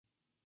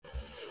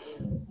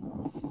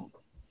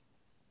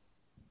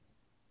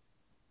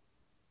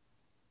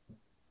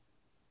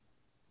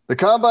The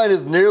combine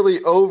is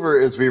nearly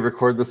over as we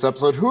record this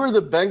episode. Who are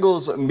the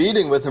Bengals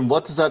meeting with, and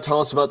what does that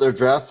tell us about their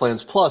draft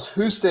plans? Plus,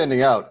 who's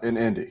standing out in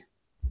Indy?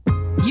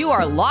 You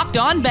are Locked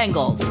On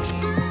Bengals,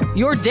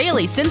 your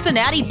daily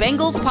Cincinnati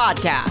Bengals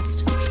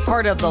podcast.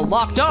 Part of the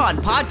Locked On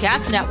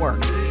Podcast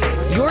Network,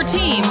 your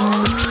team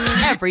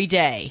every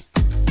day.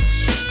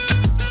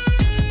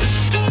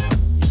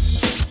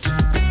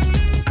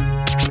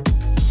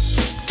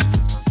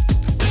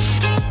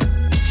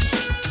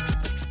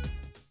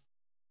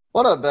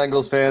 What up,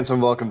 Bengals fans,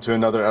 and welcome to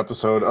another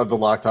episode of the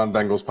Locked On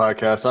Bengals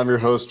podcast. I'm your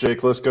host,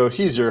 Jake Lisco.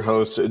 He's your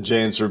host,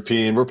 James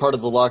Rapien. We're part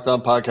of the Locked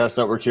On Podcast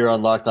Network here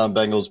on Locked On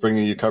Bengals,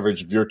 bringing you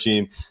coverage of your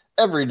team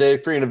every day,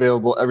 free and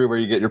available everywhere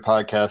you get your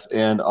podcasts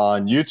and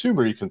on YouTube,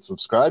 where you can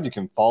subscribe. You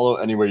can follow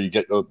anywhere you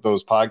get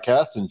those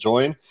podcasts and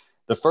join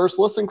the First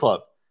Listen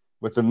Club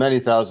with the many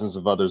thousands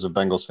of others of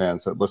Bengals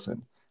fans that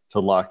listen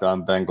to Locked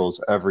On Bengals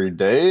every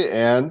day.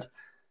 And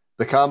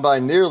the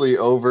combine nearly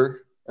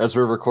over as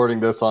we're recording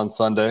this on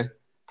Sunday.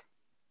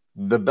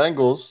 The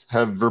Bengals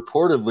have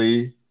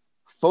reportedly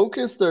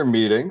focused their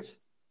meetings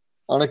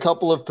on a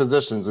couple of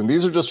positions, and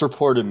these are just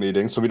reported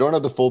meetings, so we don't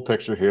have the full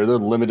picture here. They're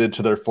limited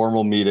to their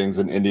formal meetings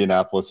in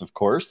Indianapolis, of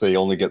course. They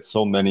only get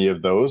so many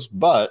of those,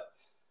 but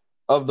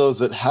of those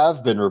that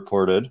have been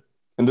reported,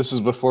 and this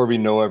is before we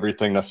know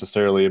everything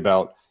necessarily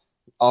about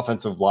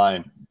offensive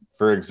line,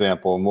 for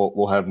example, and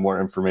we'll have more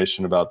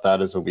information about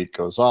that as the week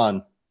goes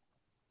on.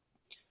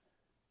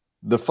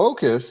 The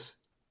focus,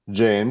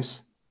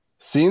 James,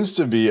 seems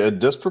to be a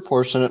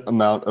disproportionate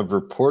amount of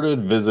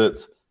reported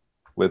visits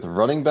with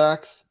running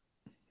backs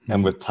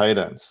and with tight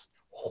ends.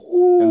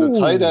 Ooh. And the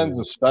tight ends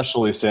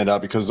especially stand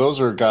out because those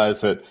are guys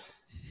that,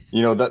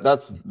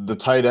 that's the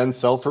tight end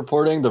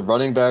self-reporting. The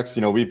running backs,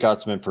 we've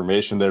got some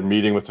information. They're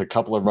meeting with a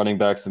couple of running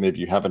backs that maybe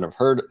you haven't have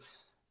heard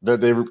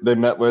that they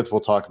met with.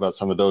 We'll talk about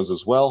some of those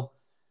as well.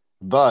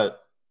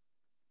 But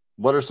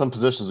what are some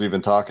positions we've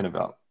been talking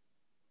about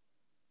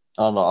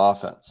on the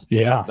offense?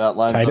 Yeah. That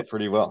lines up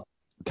pretty well.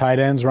 Tight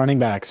ends, running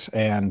backs.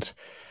 And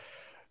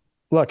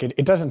look,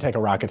 it doesn't take a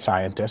rocket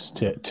scientist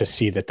to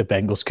see that the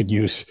Bengals could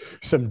use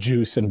some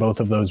juice in both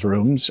of those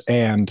rooms.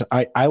 And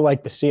I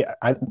like to see it.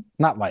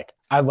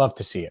 I love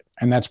to see it.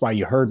 And that's why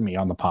you heard me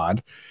on the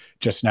pod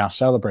just now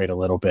celebrate a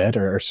little bit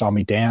or saw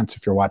me dance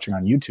if you're watching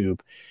on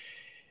YouTube.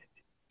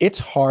 It's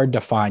hard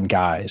to find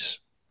guys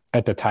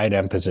at the tight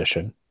end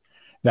position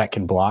that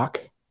can block,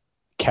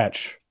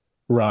 catch,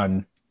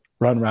 run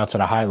routes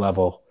at a high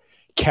level,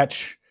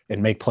 catch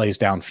and make plays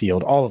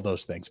downfield, all of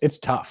those things. It's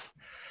tough.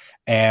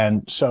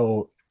 And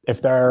so if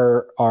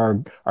there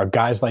are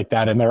guys like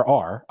that, and there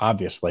are,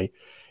 obviously,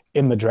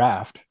 in the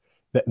draft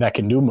that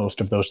can do most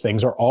of those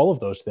things or all of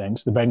those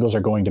things, the Bengals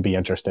are going to be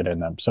interested in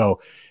them. So,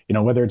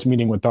 whether it's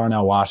meeting with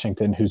Darnell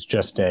Washington, who's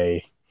just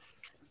a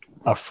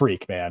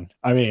freak, man.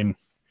 I mean,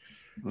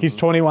 he's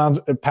 21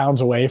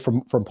 pounds away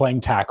from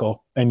playing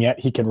tackle, and yet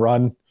he can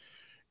run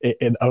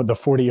in the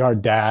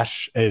 40-yard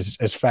dash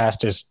as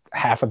fast as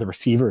half of the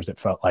receivers, it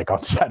felt like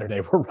on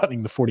Saturday, were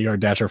running the 40-yard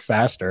dash or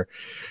faster.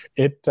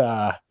 It's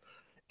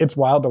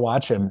wild to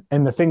watch him.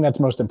 And the thing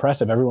that's most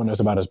impressive, everyone knows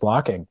about his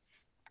blocking.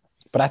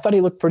 But I thought he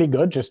looked pretty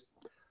good just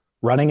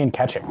running and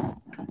catching.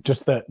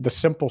 Just the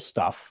simple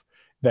stuff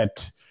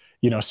that,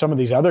 some of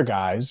these other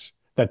guys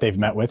that they've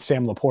met with,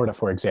 Sam Laporta,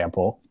 for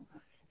example,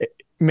 it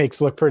makes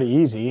look pretty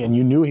easy. And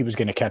you knew he was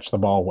going to catch the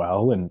ball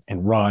well and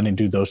run and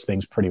do those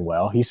things pretty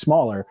well. He's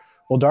smaller.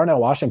 Well, Darnell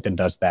Washington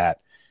does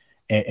that,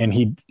 and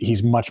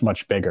he's much,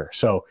 much bigger.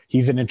 So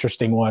he's an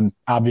interesting one.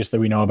 Obviously,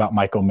 we know about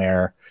Michael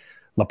Mayer.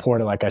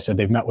 Laporta, like I said,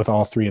 they've met with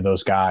all three of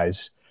those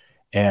guys.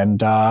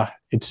 And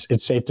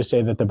it's safe to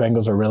say that the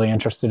Bengals are really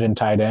interested in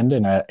tight end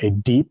in a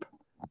deep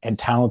and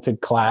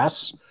talented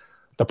class.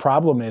 The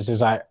problem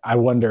is I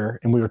wonder,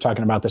 and we were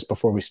talking about this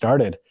before we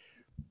started,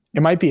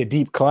 it might be a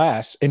deep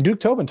class. And Duke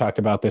Tobin talked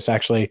about this,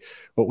 actually,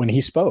 when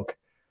he spoke.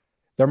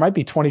 There might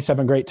be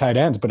 27 great tight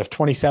ends, but if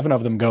 27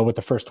 of them go with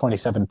the first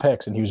 27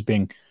 picks, and he was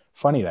being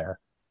funny there,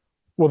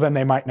 well, then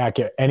they might not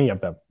get any of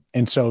them.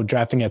 And so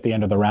drafting at the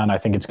end of the round, I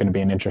think it's going to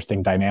be an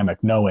interesting dynamic,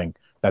 knowing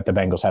that the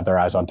Bengals have their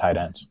eyes on tight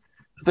ends.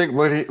 I think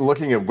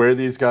looking at where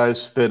these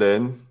guys fit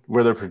in,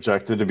 where they're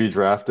projected to be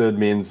drafted,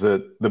 means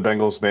that the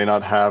Bengals may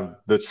not have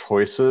the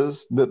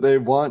choices that they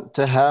want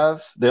to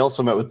have. They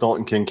also met with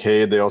Dalton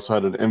Kincaid. They also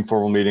had an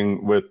informal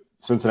meeting with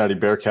Cincinnati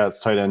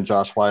Bearcats tight end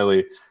Josh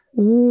Whyle.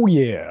 Oh,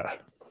 yeah.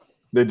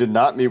 They did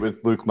not meet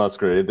with Luke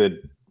Musgrave. They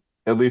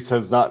at least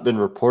has not been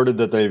reported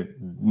that they've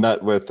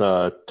met with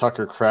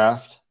Tucker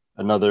Kraft,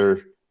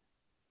 another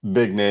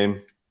big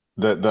name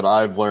that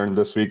I've learned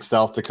this week.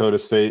 South Dakota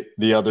State,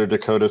 the other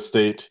Dakota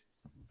State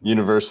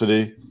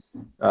University,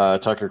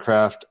 Tucker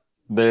Kraft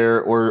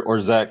there, or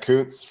Zach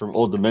Kuntz from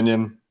Old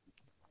Dominion,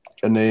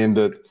 a name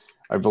that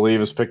I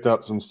believe has picked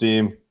up some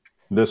steam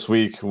this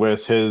week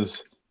with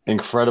his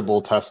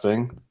incredible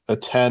testing, a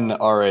 10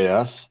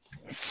 RAS.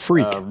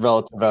 Freak.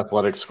 Relative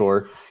athletic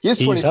score. He's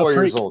 24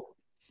 years old.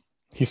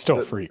 He's still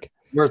a freak.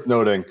 Worth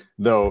noting,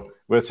 though,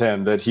 with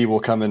him that he will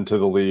come into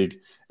the league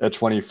at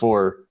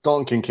 24.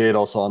 Dalton Kincaid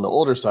also on the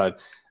older side.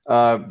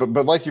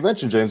 But like you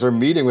mentioned, James, they're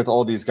meeting with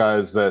all these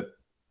guys that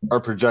are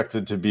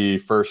projected to be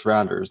first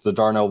rounders. The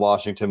Darnell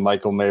Washington,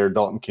 Michael Mayer,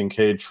 Dalton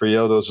Kincaid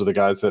trio. Those are the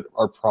guys that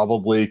are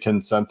probably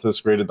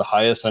consensus graded the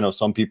highest. I know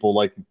some people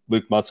like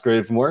Luke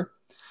Musgrave more.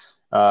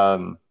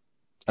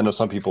 I know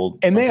some people,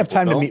 and they have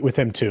time to meet with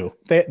him too.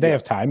 They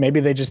have time. Maybe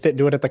they just didn't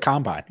do it at the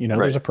combine. Right.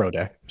 There's a pro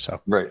day. So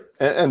right,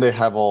 and they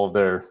have all of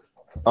their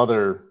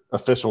other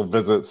official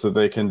visits that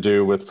they can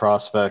do with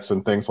prospects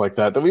and things like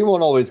that we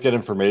won't always get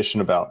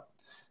information about.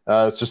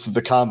 It's just at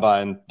the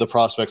combine, the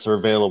prospects are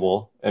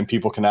available and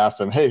people can ask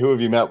them, hey, who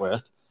have you met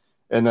with?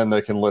 And then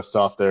they can list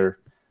off their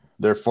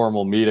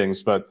formal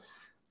meetings. But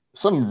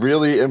some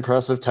really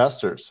impressive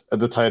testers at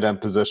the tight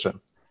end position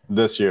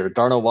this year.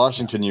 Darnell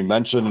Washington, you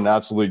mentioned, an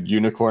absolute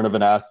unicorn of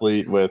an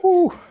athlete with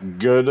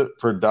good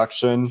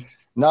production,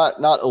 not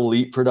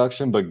elite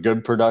production, but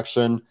good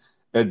production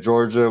at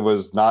Georgia.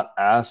 Was not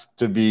asked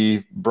to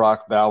be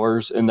Brock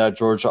Bowers in that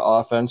Georgia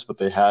offense, but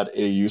they had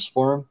a use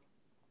for him.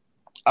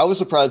 I was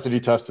surprised that he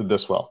tested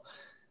this well.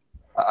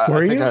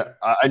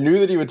 I knew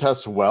that he would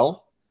test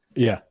well.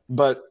 Yeah.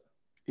 But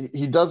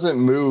he doesn't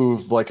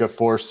move like a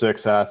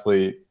 4.6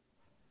 athlete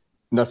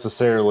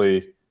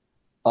necessarily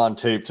on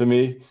tape to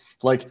me.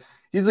 Like,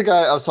 he's a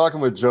guy, I was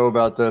talking with Joe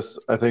about this,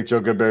 I think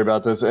Joe Goodberry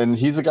about this, and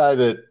he's a guy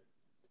that,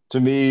 to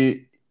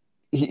me,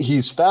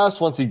 he's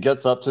fast once he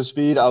gets up to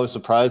speed. I was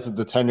surprised that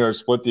the 10-yard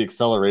split, the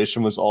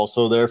acceleration was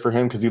also there for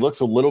him because he looks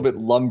a little bit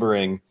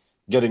lumbering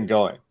getting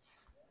going.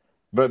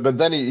 But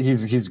then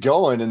he's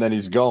going and then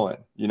he's going.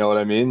 You know what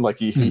I mean? Like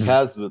he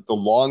has the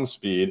long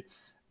speed.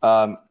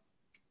 Sam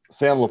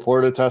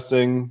Laporta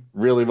testing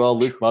really well.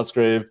 Luke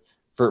Musgrave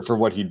for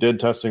what he did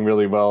testing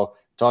really well.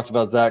 Talked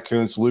about Zach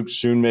Kuntz, Luke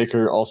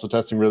Schoonmaker also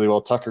testing really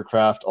well. Tucker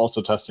Kraft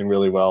also testing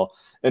really well.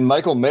 And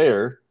Michael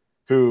Mayer,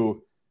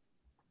 who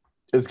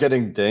is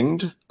getting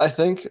dinged, I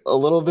think, a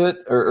little bit,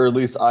 or at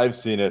least I've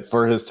seen it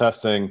for his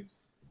testing,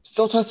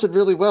 still tested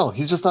really well.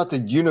 He's just not the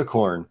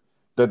unicorn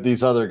that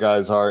these other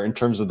guys are in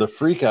terms of the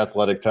freak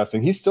athletic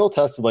testing. He still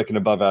tested like an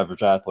above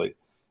average athlete,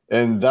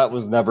 and that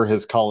was never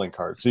his calling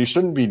card. So you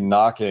shouldn't be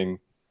knocking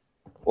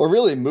or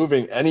really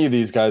moving any of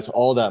these guys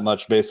all that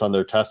much based on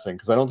their testing,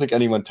 because I don't think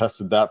anyone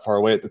tested that far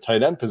away at the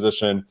tight end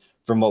position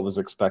from what was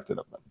expected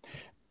of them.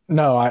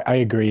 No, I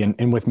agree.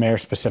 And with Mayer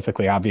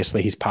specifically,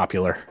 obviously he's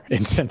popular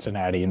in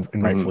Cincinnati and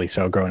rightfully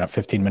so, growing up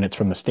 15 minutes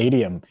from the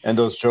stadium. And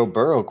those Joe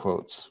Burrow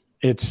quotes.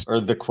 Or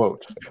the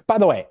quote. By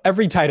the way,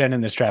 every tight end in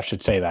this draft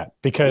should say that,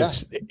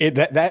 because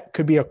that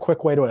could be a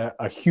quick way to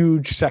a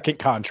huge second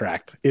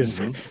contract is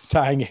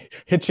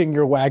hitching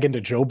your wagon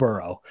to Joe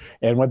Burrow.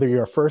 And whether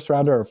you're a first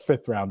rounder or a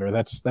fifth rounder,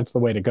 that's the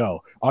way to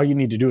go. All you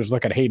need to do is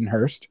look at Hayden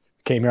Hurst.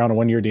 Came here on a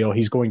 1-year deal.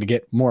 He's going to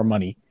get more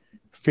money,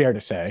 fair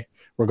to say,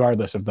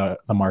 regardless of the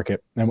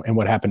market and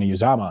what happened to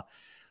Uzama.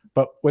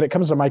 But when it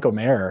comes to Michael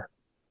Mayer,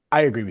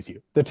 I agree with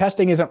you. The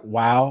testing isn't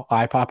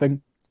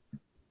eye-popping.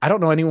 I don't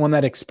know anyone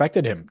that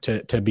expected him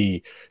to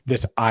be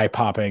this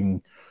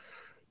eye-popping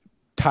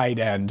tight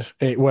end,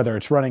 whether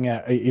it's running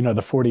at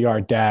the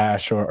 40-yard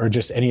dash or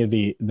just any of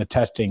the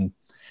testing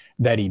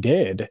that he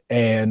did.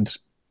 And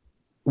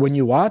when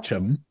you watch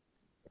him,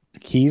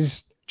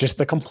 he's just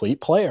the complete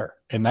player.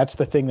 And that's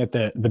the thing that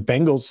the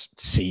Bengals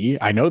see,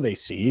 I know they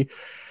see,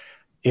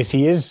 is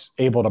he is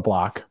able to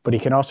block, but he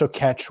can also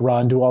catch,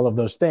 run, do all of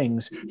those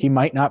things. He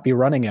might not be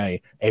running a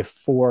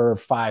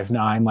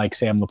 4.59 like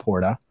Sam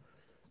Laporta,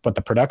 but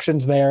the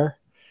production's there.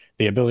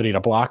 The ability to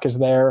block is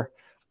there.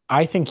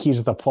 I think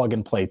he's the plug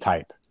and play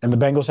type. And the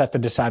Bengals have to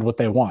decide what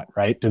they want,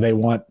 right? Do they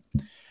want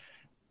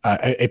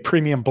a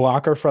premium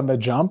blocker from the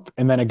jump,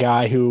 and then a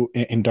guy who,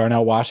 in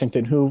Darnell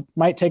Washington, who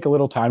might take a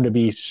little time to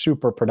be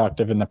super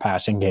productive in the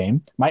passing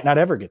game, might not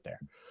ever get there?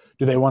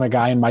 Do they want a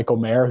guy in Michael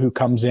Mayer who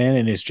comes in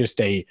and is just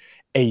a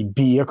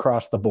B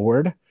across the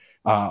board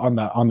on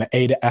the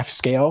A to F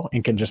scale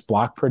and can just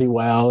block pretty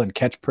well and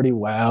catch pretty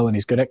well, and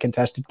he's good at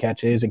contested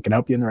catches and can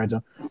help you in the red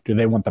zone? Do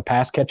they want the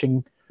pass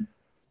catching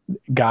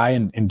guy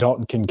in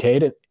Dalton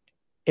Kincaid?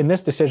 And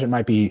this decision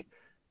might be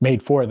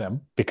made for them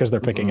because they're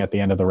picking at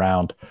the end of the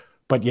round.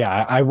 But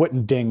yeah, I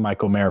wouldn't ding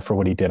Michael Mayer for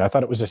what he did. I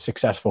thought it was a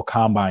successful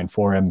combine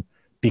for him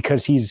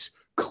because he's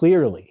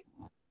clearly,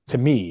 to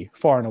me,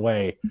 far and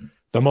away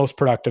the most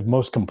productive,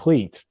 most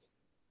complete.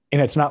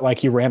 And it's not like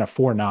he ran a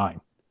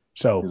 4.9.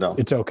 So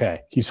It's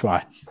okay. He's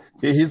fine.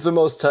 He's the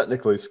most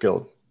technically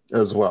skilled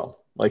as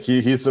well. Like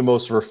he's the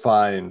most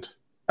refined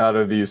out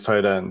of these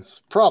tight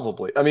ends,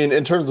 probably. I mean,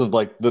 in terms of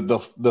like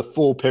the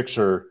full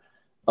picture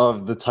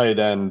of the tight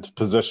end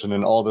position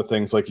and all the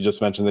things like you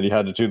just mentioned that he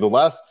had to do. The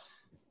last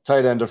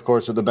tight end, of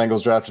course, that the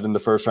Bengals drafted in the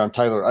first round,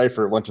 Tyler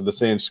Eifert, went to the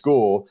same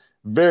school.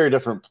 Very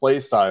different play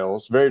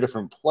styles, very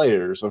different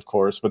players, of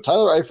course. But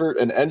Tyler Eifert,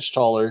 an inch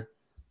taller,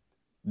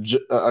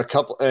 a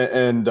couple,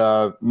 and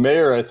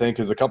Mayer, I think,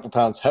 is a couple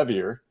pounds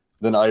heavier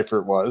than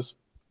Eifert was.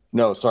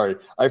 No, sorry,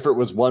 Eifert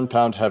was 1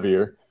 pound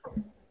heavier.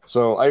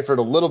 So Eifert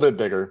a little bit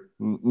bigger,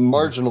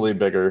 marginally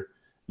bigger,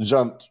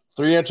 jumped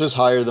 3 inches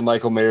higher than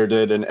Michael Mayer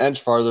did, an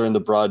inch farther in the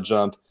broad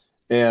jump,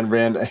 and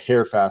ran a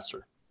hair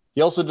faster.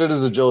 He also did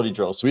his agility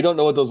drills. So we don't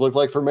know what those look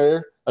like for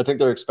Mayer. I think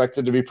they're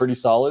expected to be pretty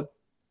solid.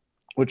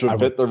 which would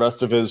fit the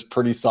rest of his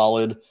pretty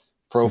solid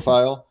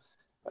profile.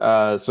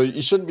 So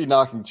you shouldn't be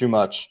knocking too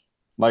much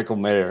Michael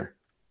Mayer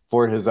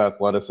for his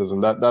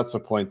athleticism. That's the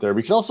point there.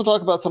 We can also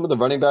talk about some of the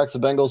running backs the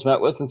Bengals met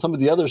with and some of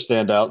the other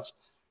standouts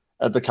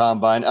at the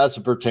Combine as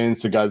it pertains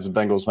to guys the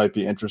Bengals might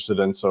be interested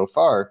in so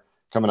far,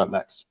 coming up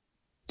next.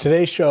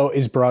 Today's show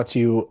is brought to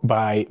you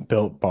by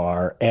Built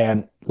Bar.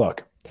 And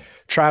look,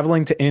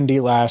 traveling to Indy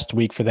last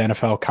week for the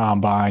NFL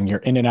Combine, you're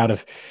in and out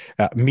of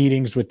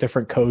meetings with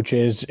different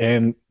coaches.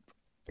 And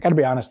I got to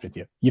be honest with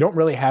you, you don't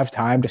really have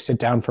time to sit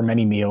down for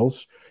many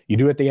meals. You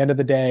do at the end of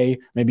the day,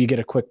 maybe you get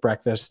a quick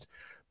breakfast.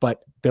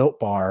 But Built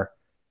Bar,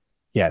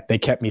 yeah, they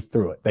kept me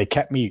through it. They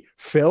kept me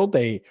filled.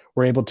 They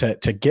were able to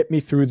get me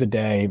through the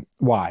day.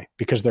 Why?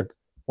 Because they're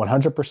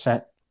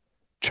 100%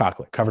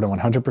 chocolate, covered in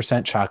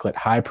 100% chocolate,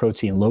 high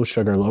protein, low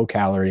sugar, low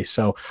calories.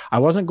 So I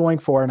wasn't going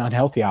for an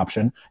unhealthy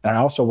option, and I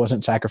also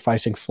wasn't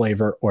sacrificing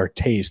flavor or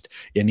taste.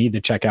 You need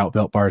to check out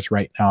Built Bars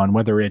right now. And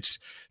whether it's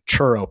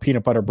churro,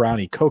 peanut butter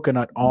brownie,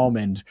 coconut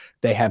almond,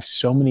 they have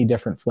so many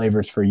different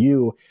flavors for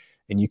you,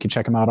 and you can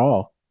check them out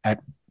all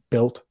at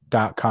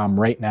built.com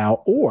right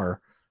now,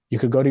 or you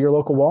could go to your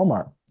local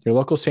Walmart, your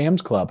local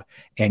Sam's Club,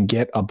 and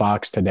get a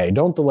box today.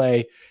 Don't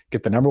delay.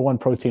 Get the number one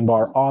protein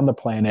bar on the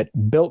planet,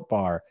 Built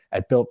Bar,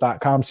 at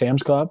built.com,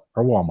 Sam's Club,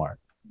 or Walmart.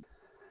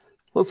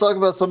 Let's talk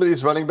about some of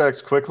these running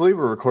backs quickly.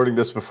 We're recording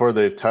this before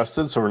they've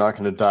tested, so we're not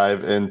going to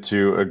dive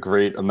into a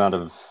great amount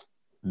of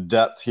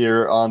depth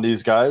here on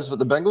these guys, but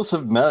the Bengals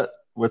have met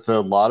with a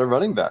lot of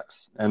running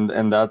backs, and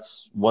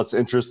that's what's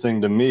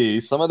interesting to me.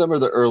 Some of them are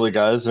the early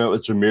guys. I met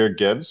with Jahmyr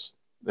Gibbs,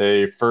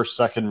 a first,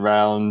 second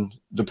round,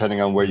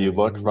 depending on where you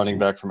look, running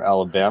back from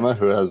Alabama,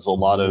 who has a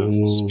lot of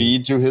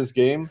speed to his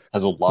game,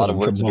 has a lot of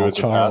work to do as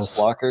a pass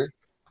blocker.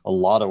 A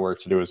lot of work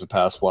to do as a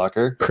pass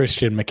blocker.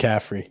 Christian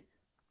McCaffrey.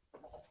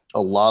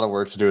 A lot of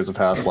work to do as a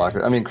pass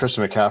blocker. I mean,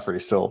 Christian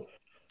McCaffrey still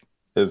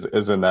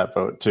is in that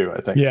boat too,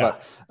 I think. Yeah,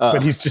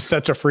 but he's just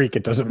such a freak.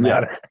 It doesn't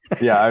matter.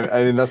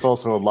 I mean, that's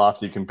also a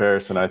lofty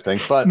comparison, I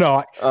think. But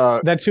no,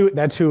 that's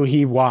who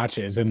he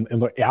watches. And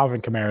look,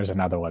 Alvin Kamara is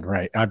another one,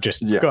 right?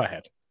 Go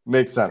ahead.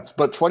 Makes sense.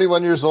 But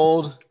 21 years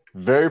old,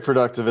 very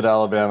productive at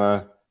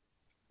Alabama.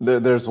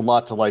 There's a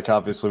lot to like,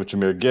 obviously, with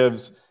Jahmyr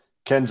Gibbs.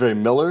 Kendre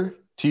Miller,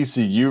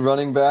 TCU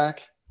running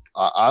back.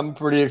 I'm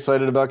pretty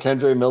excited about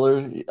Kendre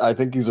Miller. I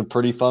think he's a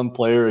pretty fun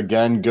player.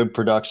 Again, good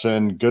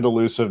production, good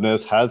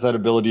elusiveness, has that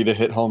ability to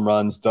hit home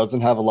runs,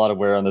 doesn't have a lot of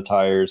wear on the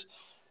tires.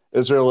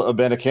 Israel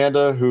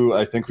Abanikanda, who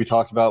I think we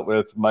talked about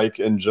with Mike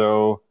and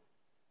Joe.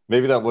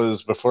 Maybe that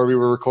was before we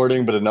were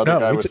recording, but another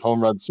guy with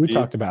home run speed. We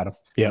talked about him.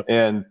 Yep.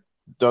 And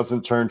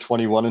doesn't turn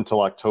 21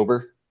 until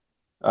October.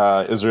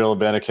 Israel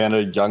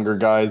Abanikanda, younger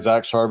guy.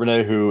 Zach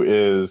Charbonnet, who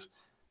is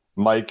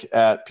Mike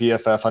at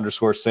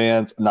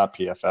PFF_Sands, not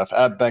PFF,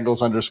 at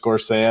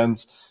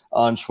Bengals_Sands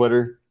on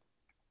Twitter.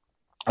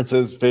 It's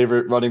his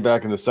favorite running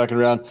back in the second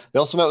round. They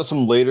also met with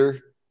some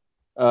later,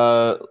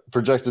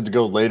 projected to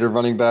go later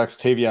running backs,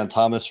 Tavion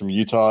Thomas from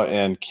Utah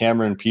and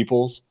Cameron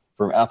Peoples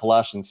from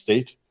Appalachian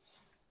State.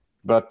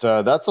 But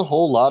that's a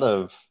whole lot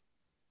of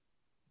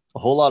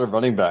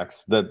running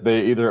backs that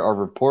they either are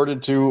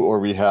reported to, or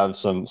we have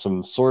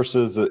some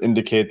sources that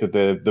indicate that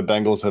the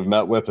Bengals have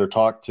met with or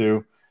talked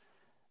to.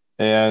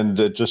 And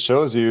it just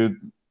shows you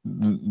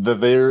that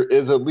there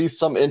is at least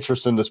some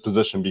interest in this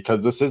position,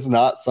 because this is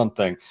not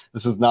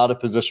a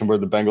position where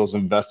the Bengals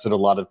invested a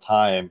lot of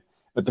time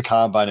at the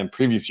Combine in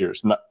previous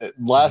years.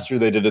 Last year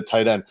they did a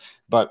tight end,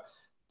 but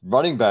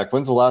running back,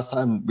 when's the last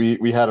time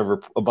we had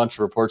a bunch of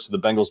reports of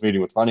the Bengals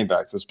meeting with running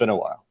backs? It's been a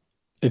while.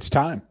 It's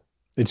time.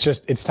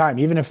 It's time.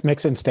 Even if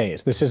Mixon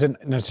stays, this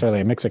isn't necessarily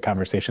a Mixon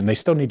conversation. They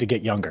still need to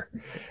get younger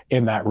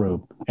in that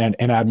room and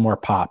add more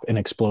pop and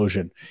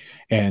explosion.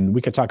 And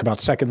we could talk about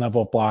second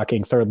level of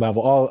blocking, third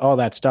level, all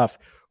that stuff,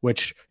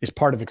 which is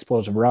part of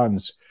explosive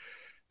runs.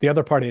 The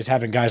other part is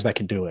having guys that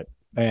can do it.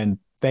 And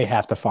they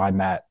have to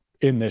find that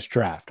in this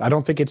draft. I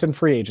don't think it's in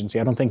free agency.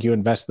 I don't think you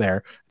invest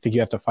there. I think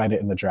you have to find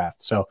it in the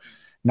draft. So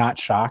not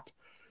shocked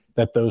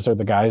that those are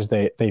the guys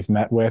they've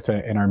met with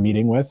and are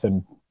meeting with.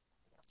 And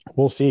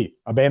we'll see.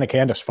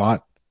 Abanikanda's fun,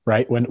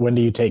 right? When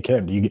do you take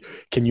him?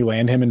 Can you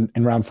land him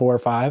in round 4 or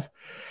 5?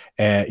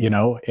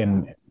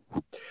 And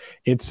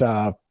it's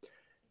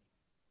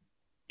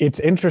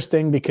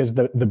interesting because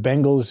the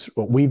Bengals,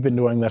 we've been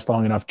doing this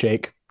long enough,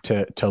 Jake,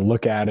 to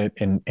look at it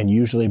and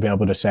usually be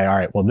able to say, all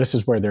right, well, this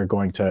is where they're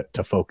going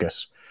to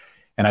focus.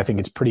 And I think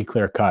it's pretty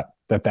clear cut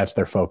that that's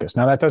their focus.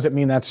 Now, that doesn't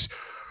mean that's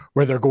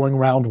where they're going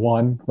round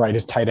 1, right?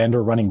 As tight end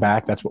or running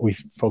back. That's what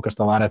we've focused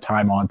a lot of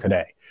time on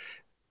today.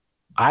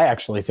 I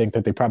actually think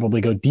that they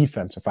probably go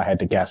defense, if I had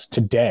to guess,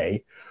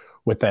 today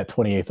with that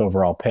 28th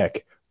overall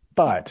pick.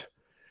 But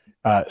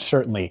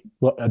certainly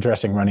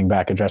addressing running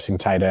back, addressing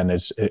tight end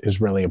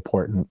is really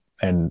important.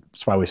 And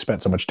that's why we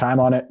spent so much time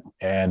on it.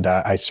 And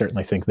I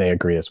certainly think they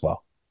agree as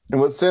well. And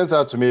what stands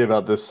out to me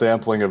about this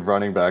sampling of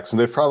running backs, and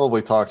they've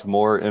probably talked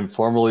more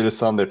informally to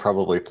some, they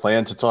probably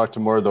plan to talk to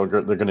more, they're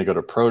going to go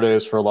to pro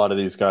days for a lot of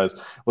these guys.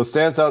 What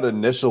stands out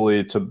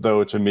initially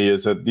to me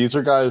is that these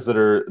are guys that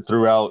are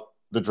throughout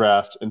the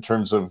draft in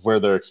terms of where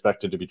they're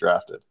expected to be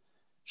drafted.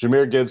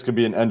 Jahmyr Gibbs could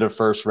be an end of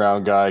first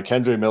round guy.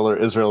 Kendre Miller,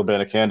 Israel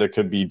Abanikanda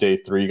could be day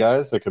 3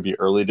 guys. That could be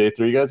early day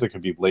 3 guys. It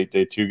could be late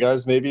day 2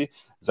 guys, maybe.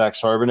 Zach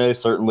Charbonnet,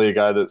 certainly a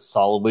guy that's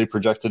solidly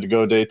projected to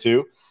go day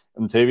 2.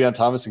 And Tavion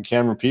Thomas and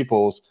Cameron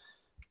Peoples,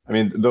 I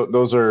mean,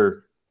 those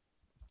are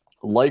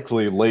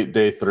likely late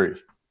day 3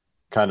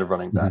 kind of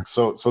running backs.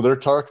 So they're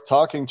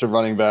talking to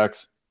running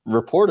backs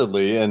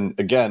reportedly, and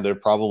again, they're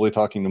probably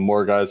talking to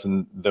more guys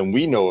than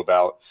we know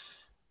about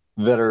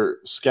that are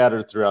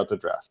scattered throughout the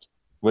draft,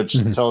 which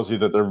tells you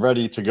that they're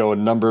ready to go a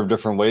number of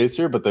different ways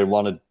here, but they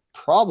want to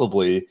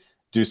probably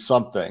do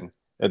something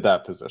at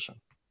that position.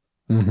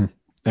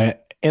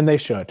 And they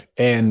should.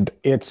 And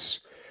it's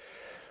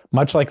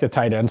much like the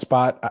tight end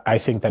spot. I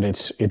think that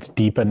it's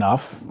deep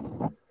enough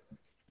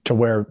to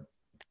where,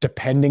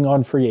 depending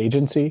on free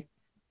agency,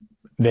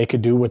 they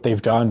could do what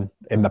they've done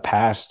in the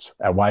past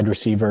at wide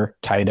receiver,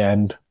 tight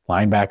end,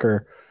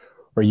 linebacker,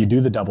 where you do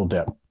the double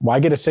dip. Why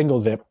get a single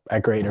dip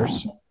at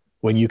graders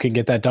when you can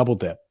get that double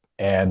dip?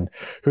 And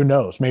who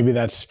knows, maybe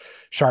that's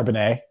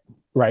Charbonnet,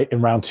 right,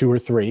 in round 2 or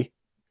 3.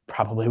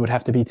 Probably would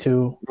have to be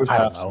 2. Would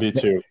have to be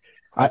 2.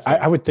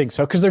 I would think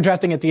so, because they're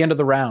drafting at the end of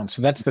the round.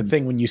 So that's the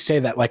thing when you say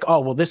that, like, oh,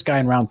 well, this guy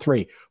in round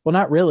 3. Well,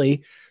 not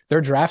really. They're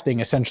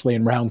drafting essentially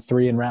in round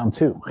 3 and round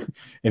 2.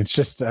 It's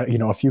just,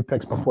 a few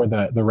picks before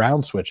the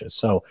round switches.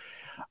 So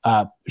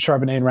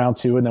Charbonnet in round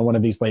 2, and then one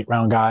of these late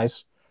round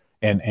guys,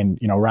 and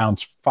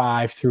rounds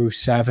 5 through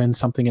 7,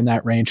 something in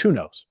that range. Who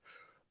knows?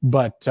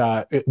 But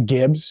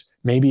Gibbs,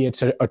 maybe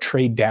it's a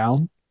trade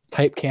down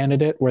type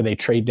candidate where they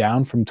trade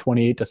down from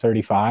 28 to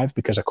 35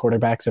 because a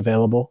quarterback's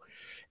available.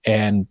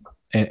 And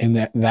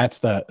that's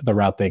the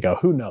route they go.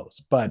 Who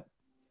knows? But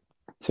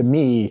to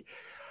me,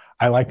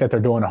 I like that they're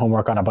doing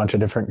homework on a bunch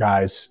of different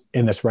guys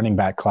in this running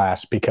back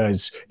class,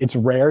 because it's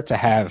rare to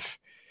have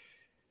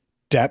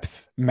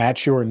depth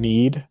match your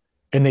need.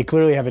 And they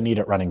clearly have a need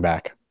at running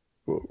back,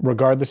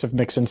 regardless if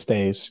Mixon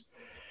stays.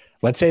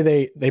 Let's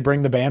say they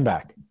bring the band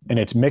back and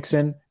it's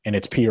Mixon and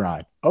it's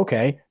Pirine.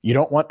 Okay, you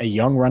don't want a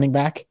young running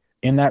back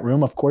in that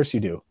room? Of course you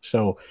do.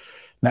 So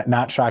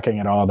not shocking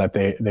at all that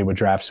they would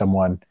draft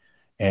someone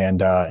and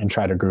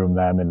try to groom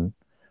them. And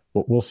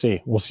we'll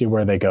see. We'll see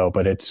where they go.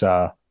 But it's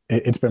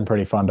been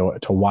pretty fun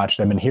to watch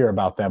them and hear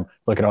about them,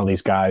 look at all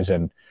these guys.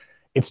 And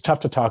it's tough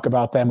to talk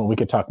about them. And we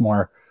could talk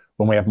more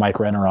when we have Mike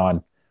Renner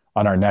on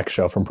our next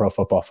show from Pro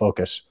Football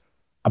Focus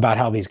about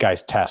how these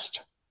guys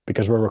test,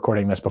 because we're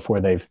recording this before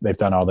they've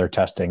done all their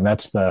testing.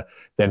 That's the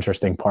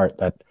interesting part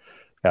that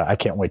I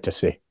can't wait to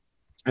see.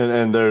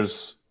 And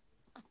there's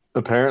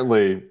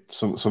apparently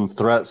some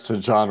threats to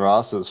John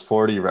Ross's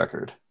 40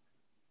 record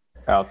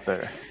out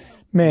there.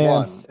 Man.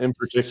 One in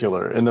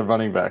particular in the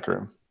running back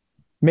room.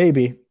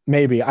 Maybe.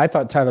 I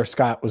thought Tyler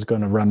Scott was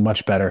going to run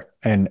much better,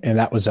 and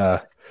that was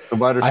the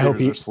wide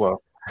receivers are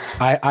slow.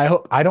 I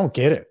hope. I don't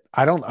get it.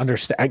 I don't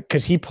understand,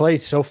 because he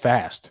plays so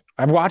fast.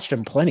 I've watched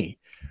him plenty,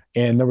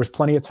 and there was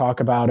plenty of talk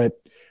about it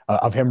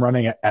of him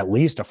running at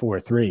least a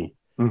 4.3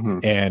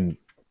 and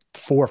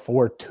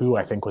 4.42.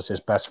 I think was his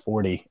best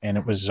 40, and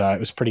it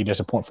was pretty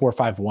disappointing.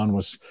 4.51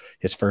 was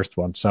his first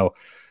one. So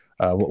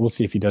we'll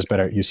see if he does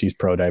better at UC's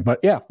pro day. But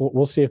yeah,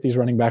 we'll see if these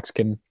running backs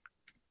can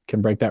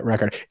break that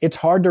record. It's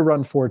hard to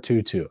run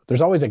 4.22.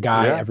 There's always a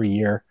guy every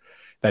year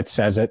that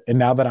says it, and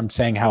now that I'm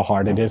saying how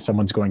hard it is,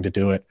 someone's going to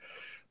do it.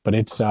 But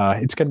it's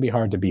going to be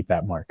hard to beat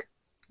that mark.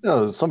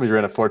 No, somebody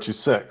ran a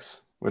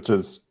 4.26, which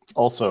is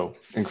also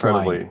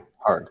incredibly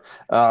hard.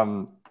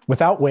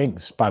 Without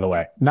wings, by the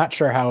way. Not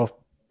sure how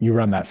you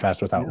run that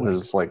fast without wings.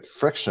 There's like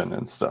friction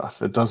and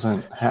stuff. It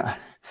doesn't have.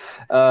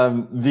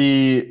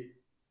 The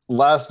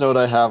last note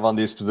I have on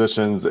these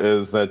positions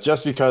is that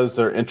just because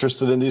they're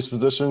interested in these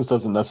positions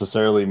doesn't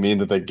necessarily mean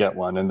that they get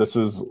one. And this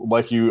is,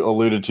 like you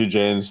alluded to,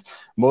 James,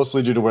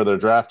 mostly due to where they're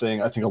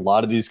drafting. I think a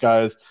lot of these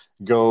guys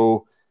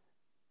go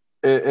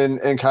and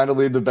kind of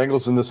leave the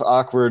Bengals in this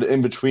awkward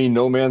in-between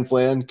no man's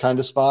land kind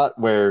of spot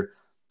where,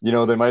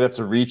 they might have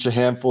to reach a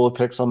handful of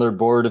picks on their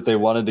board if they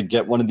wanted to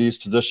get one of these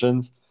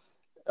positions,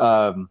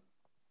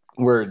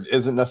 where it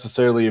isn't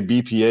necessarily a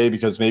BPA,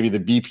 because maybe the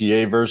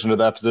BPA version of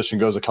that position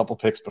goes a couple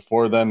picks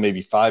before them,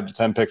 maybe 5 to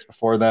 10 picks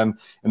before them.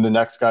 And the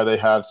next guy they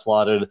have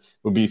slotted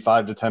would be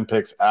 5 to 10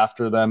 picks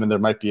after them. And there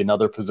might be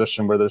another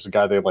position where there's a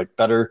guy they like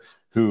better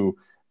who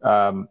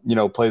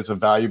plays a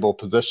valuable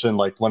position,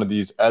 like one of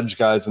these edge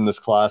guys in this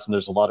class. And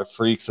there's a lot of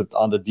freaks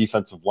on the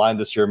defensive line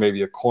this year,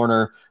 maybe a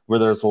corner where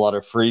there's a lot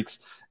of freaks.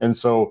 And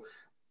so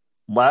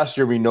last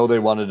year, we know they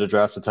wanted to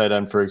draft a tight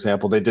end, for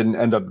example. They didn't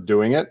end up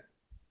doing it.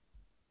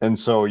 And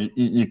so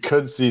you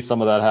could see some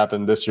of that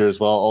happen this year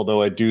as well,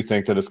 although I do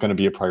think that it's going to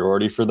be a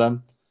priority for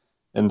them.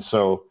 And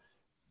so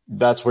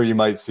that's where you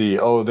might see,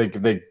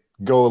 they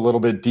go a little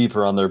bit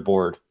deeper on their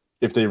board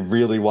if they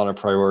really want to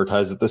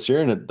prioritize it this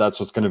year. And that's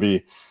what's going to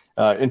be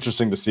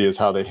interesting to see, is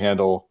how they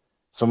handle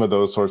some of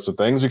those sorts of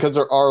things, because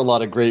there are a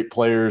lot of great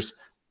players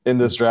in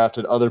this draft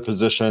at other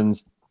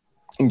positions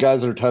and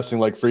guys that are testing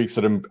like freaks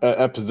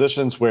at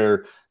positions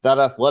where that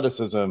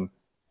athleticism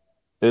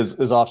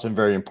is often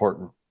very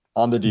important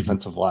on the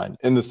defensive line,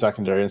 in the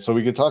secondary. And so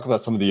we could talk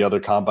about some of the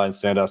other combine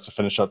standouts to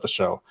finish up the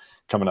show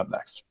coming up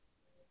next.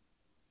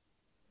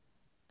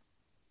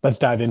 let's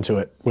dive into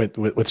it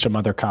with some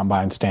other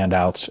combine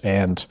standouts.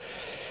 And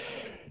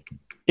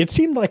it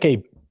seemed like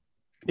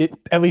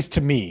at least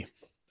to me,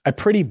 a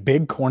pretty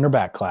big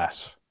cornerback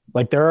class.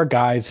 Like there are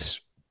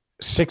guys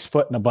 6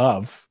 foot and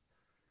above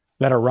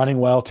that are running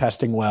well,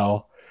 testing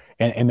well.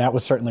 And that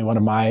was certainly one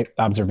of my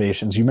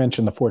observations. You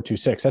mentioned the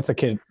 4.26. That's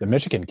the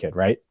Michigan kid,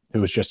 right?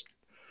 Who was just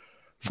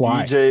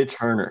flying. DJ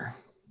Turner.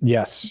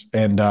 Yes.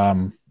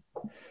 And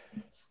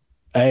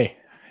hey,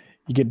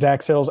 you get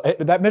Dax Hills.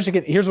 That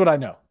Michigan, here's what I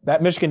know.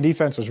 That Michigan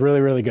defense was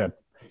really, really good.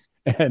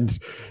 And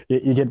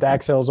you get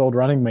Dax Hills' old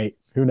running mate.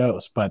 Who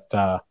knows? But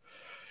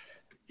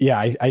yeah,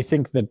 I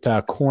think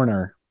that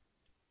corner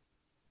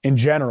in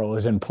general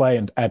is in play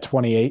at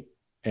 28.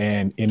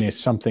 And is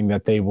something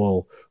that they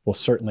will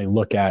certainly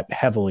look at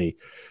heavily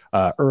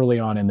early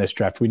on in this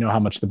draft. We know how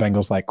much the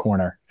Bengals like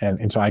corner,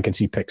 and so I could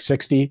see pick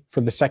 60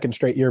 for the second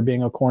straight year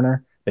being a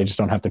corner. They just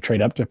don't have to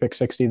trade up to pick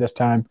 60 this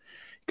time.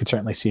 You could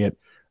certainly see it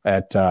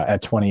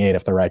at 28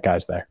 if the right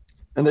guy's there.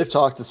 And they've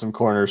talked to some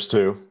corners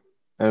too,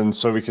 and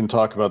so we can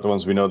talk about the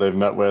ones we know they've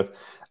met with.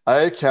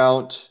 I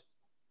count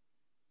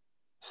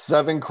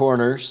 7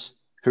 corners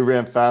who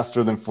ran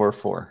faster than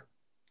 4.4.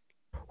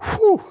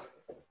 Whew.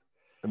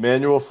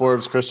 Emmanuel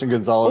Forbes, Christian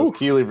Gonzalez,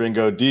 Keely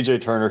Ringo,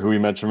 DJ Turner, who we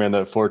mentioned ran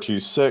that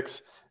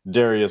 4.26,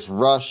 Darius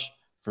Rush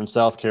from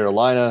South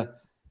Carolina,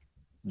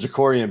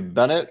 Jacorian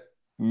Bennett,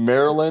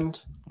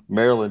 Maryland,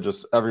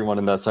 just everyone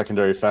in that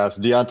secondary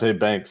fast, Deonte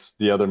Banks,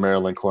 the other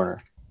Maryland corner,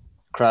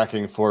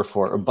 cracking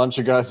 4.4, a bunch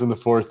of guys in the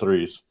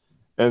 4.3s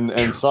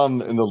and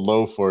some in the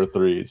low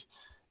 4.3s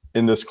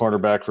in this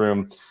cornerback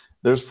room.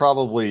 There's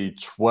probably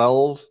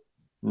 12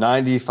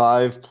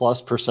 95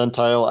 plus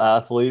percentile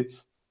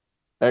athletes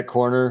at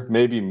corner,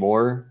 maybe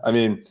more. I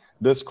mean,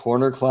 this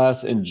corner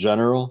class in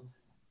general,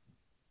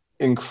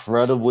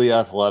 incredibly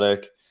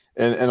athletic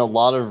and a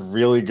lot of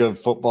really good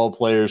football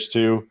players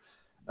too.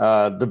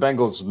 The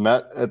Bengals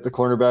met at the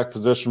cornerback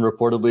position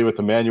reportedly with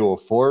Emmanuel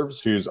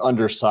Forbes, who's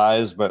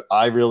undersized, but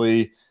I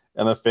really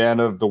am a fan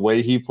of the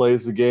way he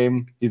plays the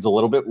game. He's a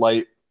little bit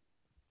light,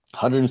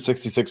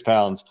 166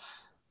 pounds,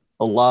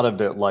 a lot of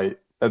bit light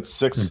at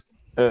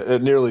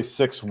nearly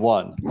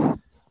 6'1",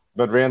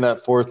 but ran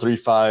that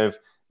 4.35.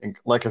 And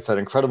like I said,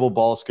 incredible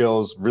ball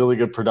skills, really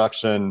good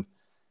production.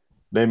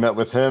 They met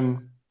with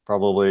him.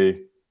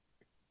 Probably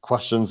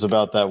questions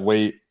about that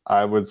weight.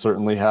 I would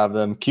certainly have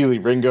them. Keely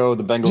Ringo,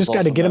 the Bengals. Just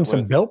got to get him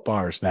some Built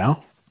Bars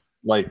now.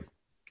 Like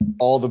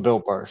all the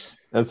Built Bars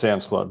at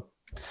Sam's Club.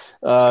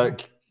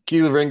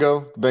 Keely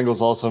Ringo, the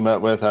Bengals also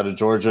met with out of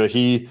Georgia.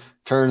 He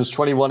turns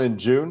 21 in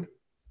June,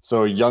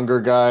 so a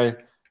younger guy.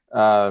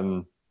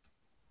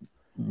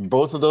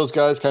 Both of those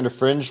guys kind of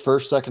fringe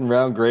first, second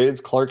round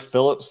grades. Clark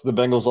Phillips, the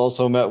Bengals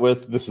also met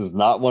with. This is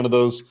not one of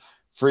those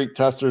freak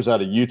testers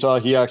out of Utah.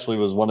 He actually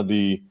was one of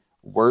the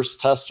worst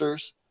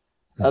testers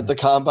at the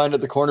combine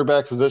at the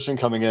cornerback position,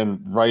 coming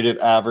in right at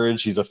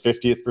average. He's a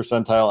 50th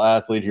percentile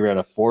athlete. He ran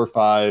a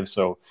 4.5,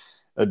 so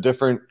a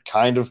different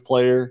kind of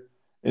player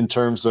in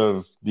terms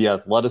of the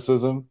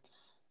athleticism.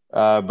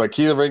 But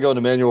Keely Ringo and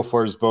Emmanuel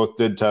Forbes both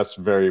did test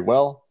very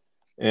well.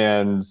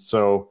 And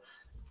so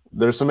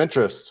there's some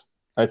interest.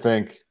 I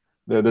think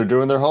they're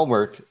doing their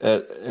homework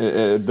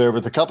there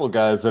with a couple of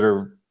guys that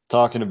are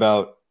talking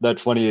about that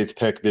 28th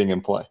pick being in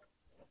play.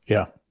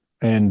 Yeah.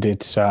 And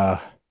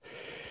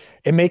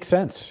it makes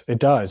sense. It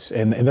does.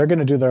 And they're going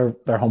to do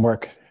their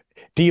homework.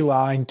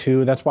 D-line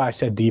too. That's why I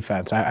said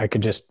defense. I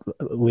could just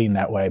lean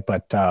that way.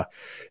 But the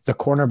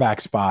cornerback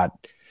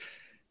spot,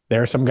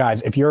 there are some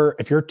guys. If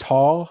you're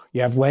tall,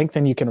 you have length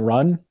and you can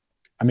run.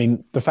 I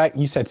mean, the fact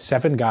you said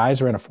 7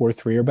 guys are in a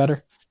 4.3 or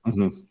better.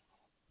 Mm-hmm.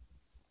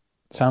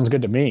 Sounds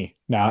good to me.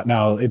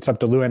 Now it's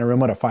up to Lou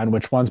Anarumo to find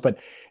which ones, but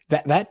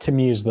that to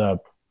me is the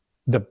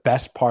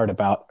best part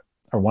about,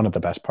 or one of the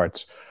best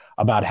parts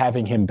about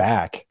having him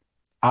back.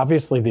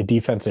 Obviously, the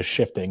defense is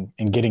shifting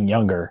and getting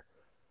younger.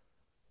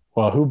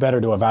 Well, who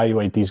better to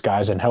evaluate these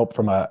guys and help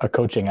from a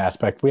coaching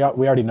aspect? We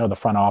already know the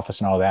front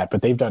office and all that,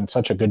 but they've done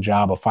such a good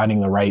job of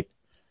finding the right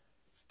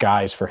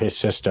guys for his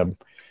system.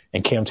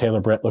 And Cam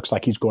Taylor-Britt looks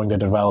like he's going to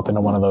develop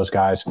into one of those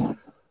guys.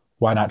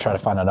 Why not try to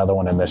find another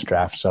one in this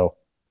draft? So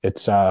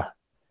it's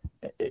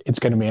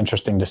going to be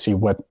interesting to see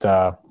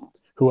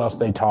who else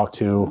they talk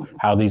to,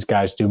 how these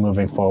guys do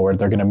moving forward.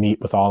 They're going to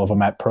meet with all of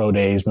them at pro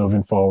days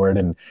moving forward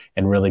and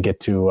really get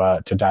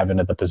to dive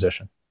into the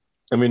position.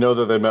 And we know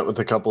that they met with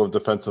a couple of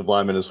defensive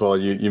linemen as well.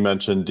 You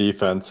mentioned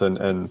defense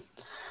and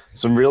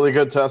some really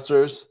good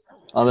testers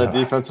on that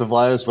defensive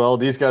line as well.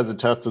 These guys had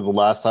tested the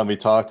last time we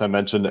talked. I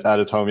mentioned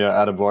Adetomiwa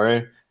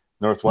Adebawore,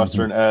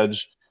 Northwestern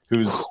edge,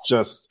 who's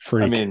just,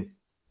 freak. I mean,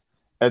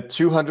 at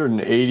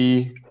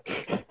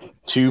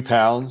 282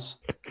 pounds,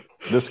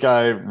 this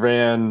guy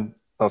ran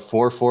a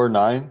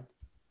 4.49.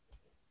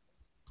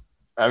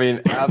 I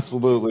mean,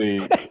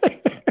 absolutely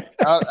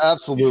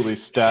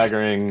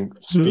staggering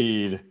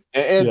speed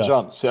and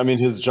jumps. I mean,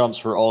 his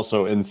jumps were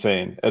also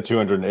insane at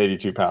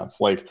 282 pounds.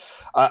 Like,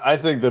 I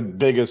think the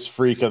biggest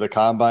freak of the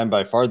combine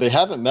by far. They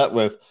haven't met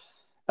with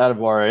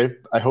Adebawore.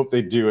 I hope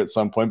they do at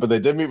some point, but they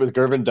did meet with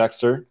Gervin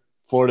Dexter,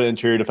 Florida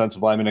interior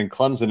defensive lineman and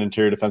Clemson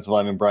interior defensive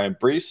lineman Brian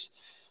Brees.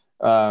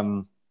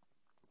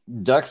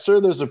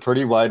 Dexter, there's a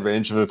pretty wide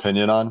range of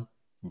opinion on,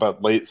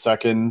 but late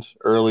second,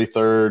 early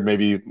third,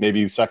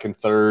 maybe second,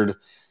 third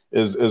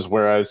is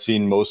where I've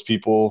seen most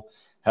people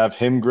have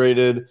him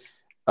graded.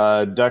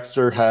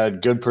 Dexter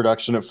had good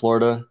production at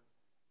Florida.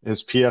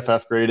 His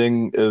PFF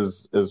grading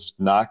is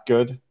not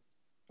good.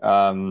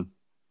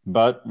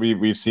 But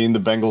we've seen the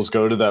Bengals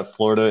go to that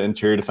Florida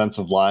interior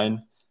defensive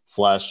line /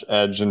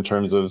 edge in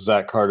terms of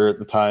Zach Carter at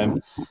the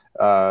time.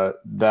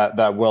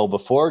 That well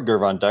before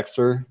Gervon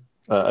Dexter,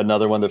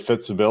 another one that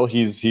fits the bill.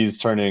 He's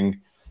turning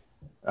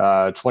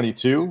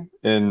 22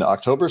 in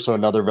October, so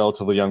another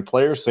relatively young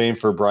player. Same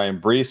for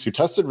Brian Brees, who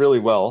tested really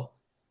well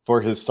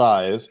for his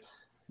size,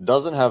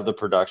 doesn't have the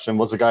production,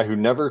 was a guy who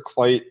never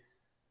quite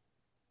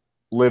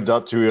lived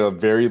up to a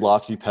very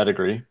lofty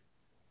pedigree,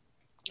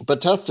 but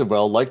tested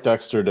well like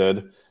Dexter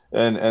did.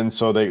 And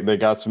so they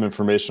got some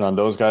information on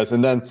those guys.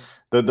 And then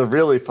the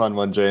really fun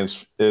one,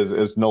 James,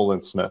 is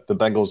Nolan Smith. The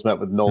Bengals met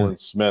with Nolan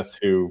Smith,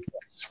 who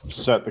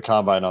set the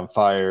combine on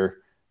fire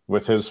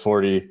with his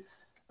 40.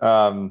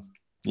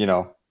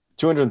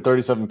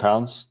 237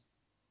 pounds,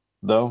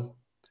 though,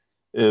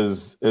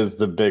 is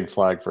the big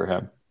flag for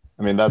him.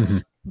 I mean, that's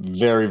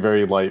very,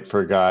 very light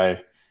for a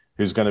guy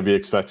who's going to be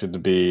expected to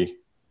be,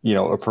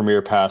 a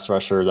premier pass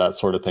rusher, that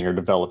sort of thing, or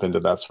develop into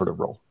that sort of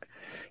role.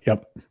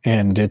 Yep.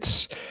 And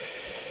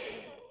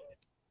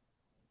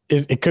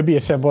it could be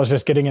as simple as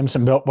just getting him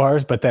some Built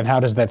Bars, but then how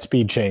does that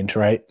speed change,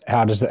 right?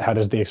 How does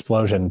the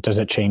explosion, does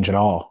it change at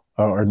all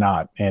or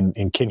not?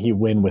 And can he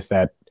win with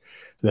that,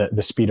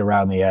 the speed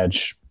around the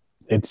edge?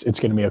 It's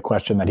going to be a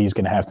question that he's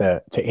going to have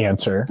to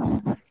answer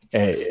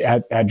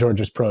at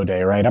Georgia's pro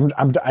day, right?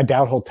 I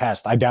doubt he'll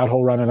test. I doubt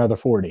he'll run another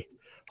 40.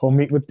 He'll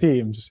meet with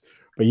teams,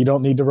 but you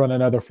don't need to run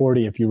another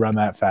 40 if you run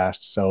that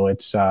fast. So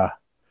it's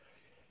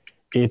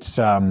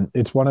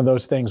one of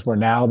those things where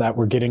now that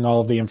we're getting all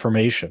of the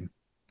information,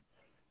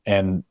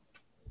 and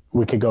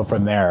we could go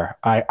from there.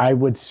 I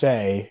would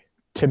say,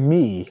 to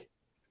me,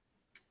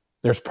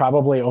 there's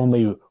probably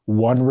only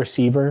one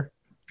receiver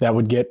that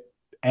would get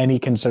any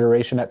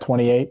consideration at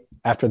 28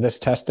 after this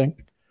testing.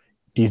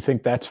 Do you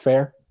think that's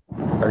fair?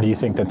 Or do you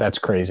think that that's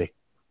crazy?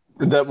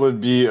 That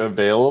would be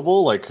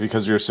available,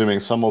 because you're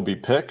assuming some will be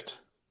picked?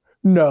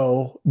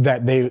 No,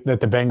 that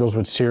the Bengals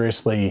would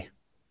seriously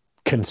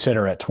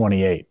consider at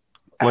 28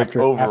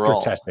 overall,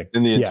 after testing.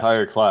 In the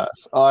entire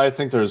class. Oh, I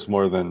think there's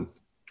more than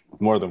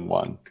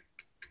one.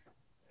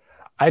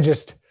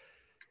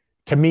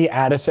 To me,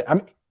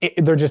 Addison,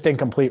 they're just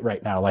incomplete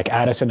right now. Like,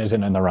 Addison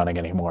isn't in the running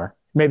anymore.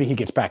 Maybe he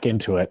gets back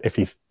into it if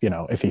he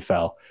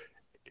fell.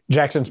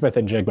 Jackson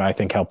Smith-Njigba, I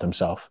think, helped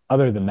himself.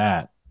 Other than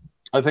that,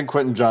 I think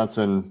Quentin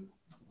Johnson,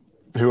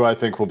 who I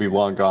think will be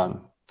long gone.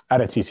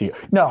 Out at TCU.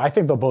 No, I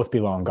think they'll both be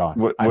long gone.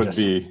 Would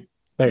be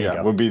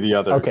the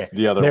other. Okay,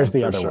 the other. There's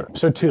one the other sure. one.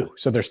 So two.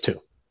 So there's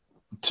two.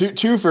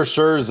 Two for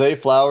sure. Zay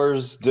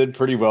Flowers did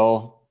pretty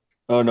well.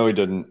 Oh no, he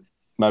didn't.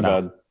 My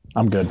bad.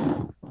 I'm good.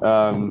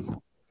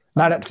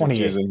 Not at 28.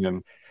 Confusing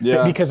him.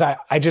 Yeah, because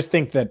I just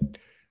think that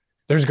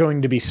there's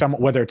going to be some,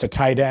 whether it's a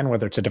tight end,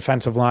 whether it's a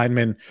defensive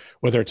lineman,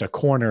 whether it's a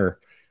corner,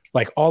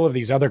 like all of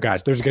these other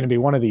guys, there's going to be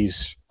one of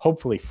these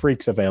hopefully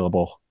freaks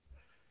available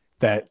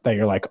that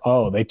you're like,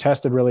 oh, they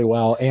tested really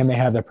well and they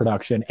have the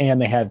production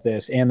and they have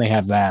this and they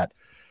have that.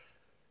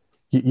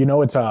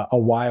 It's a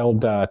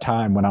wild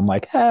time when I'm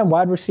like,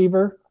 wide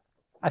receiver,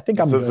 I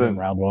think I'm good in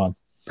round one.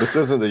 This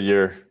isn't the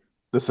year.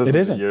 This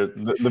isn't the year.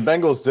 The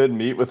Bengals did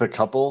meet with a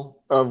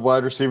couple of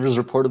wide receivers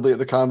reportedly at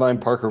the combine.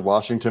 Parker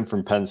Washington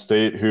from Penn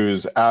State,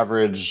 whose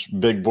average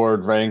big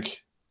board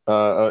rank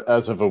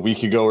as of a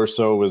week ago or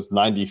so was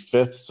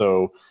 95th.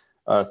 So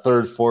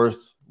third, fourth,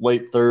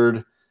 late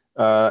third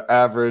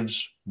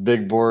average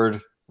big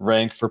board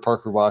rank for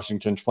Parker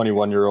Washington,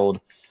 21-year-old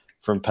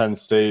from Penn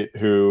State,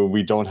 who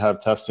we don't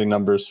have testing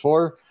numbers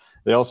for.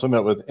 They also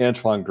met with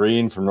Antoine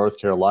Green from North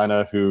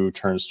Carolina, who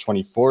turns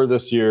 24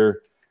 this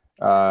year.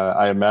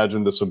 I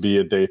imagine this will be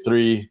a day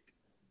three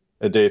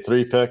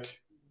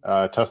pick,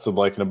 tested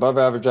like an above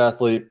average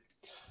athlete.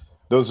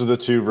 Those are the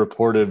two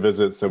reported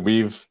visits that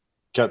we've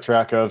kept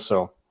track of.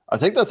 So I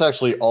think that's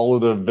actually all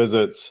of the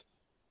visits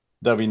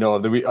that we know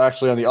of. We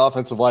actually, on the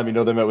offensive line, we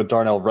know they met with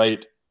Darnell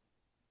Wright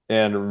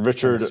and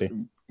Richard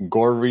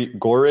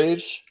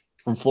Gorage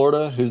from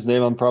Florida, whose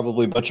name I'm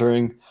probably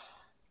butchering.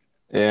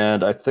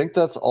 And I think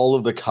that's all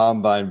of the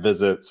combine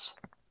visits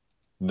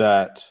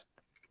that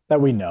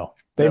we know.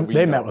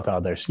 They met with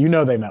others.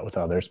 They met with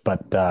others,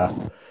 but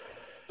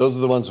those are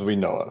the ones we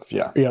know of.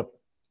 Yeah. Yep.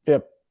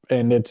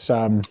 And it's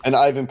and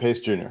Ivan Pace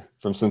Jr.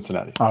 from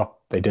Cincinnati. Oh,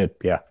 they did.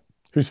 Yeah.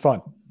 Who's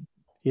fun?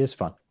 He is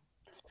fun.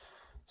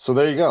 So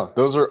there you go.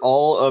 Those are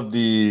all of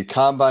the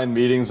combine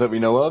meetings that we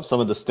know of. Some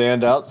of the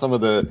standouts, some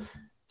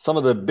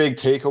of the big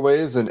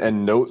takeaways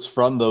and notes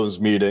from those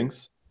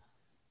meetings.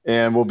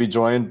 And we'll be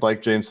joined,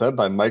 like James said,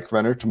 by Mike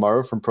Renner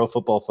tomorrow from Pro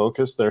Football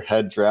Focus, their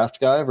head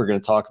draft guy. We're going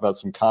to talk about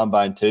some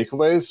combine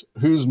takeaways,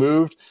 who's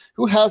moved,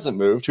 who hasn't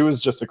moved, who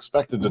is just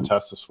expected to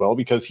test as well,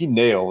 because he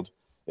nailed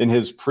in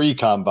his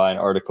pre-combine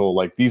article,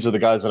 like, these are the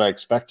guys that I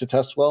expect to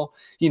test well,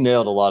 he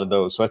nailed a lot of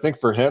those. So I think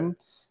for him,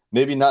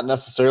 maybe not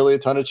necessarily a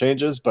ton of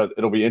changes, but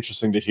it'll be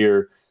interesting to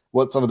hear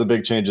what some of the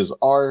big changes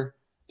are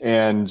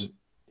and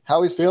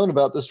how he's feeling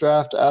about this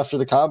draft after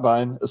the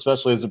combine,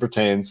 especially as it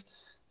pertains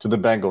to the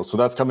Bengals. So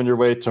that's coming your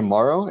way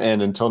tomorrow.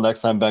 And until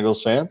next time,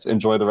 Bengals fans,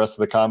 enjoy the rest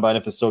of the combine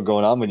if it's still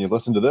going on when you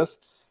listen to this.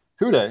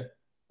 Hoo day,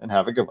 and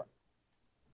have a good one.